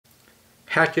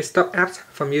How to stop apps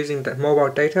from using the mobile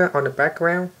data on the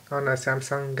background on a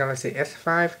Samsung Galaxy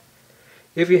S5.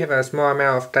 If you have a small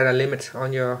amount of data limit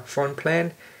on your phone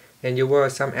plan and you were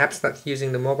some apps that's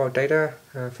using the mobile data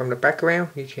from the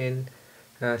background, you can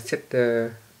set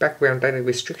the background data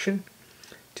restriction.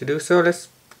 To do so, let's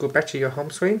go back to your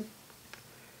home screen.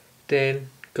 Then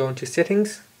go into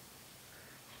settings.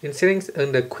 In settings,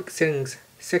 in the quick settings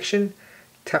section,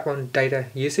 tap on data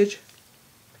usage.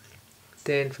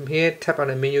 Then from here, tap on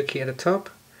the menu key at the top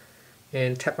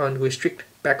and tap on restrict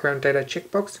background data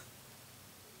checkbox.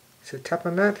 So tap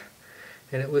on that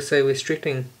and it will say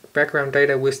restricting background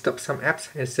data will stop some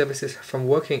apps and services from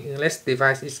working unless the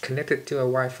device is connected to a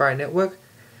Wi-Fi network.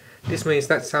 This means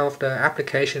that some of the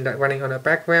applications that are running on the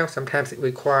background, sometimes it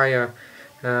require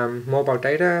mobile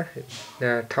data.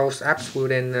 Those apps will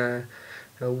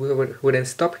then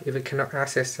stop if it cannot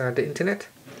access the internet.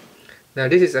 Now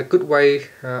this is a good way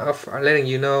of letting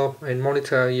you know and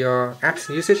monitor your app's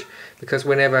usage, because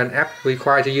whenever an app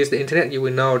requires to use the internet, you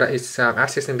will know that it's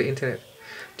accessing the internet.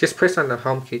 Just press on the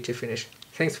home key to finish.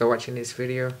 Thanks for watching this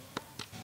video.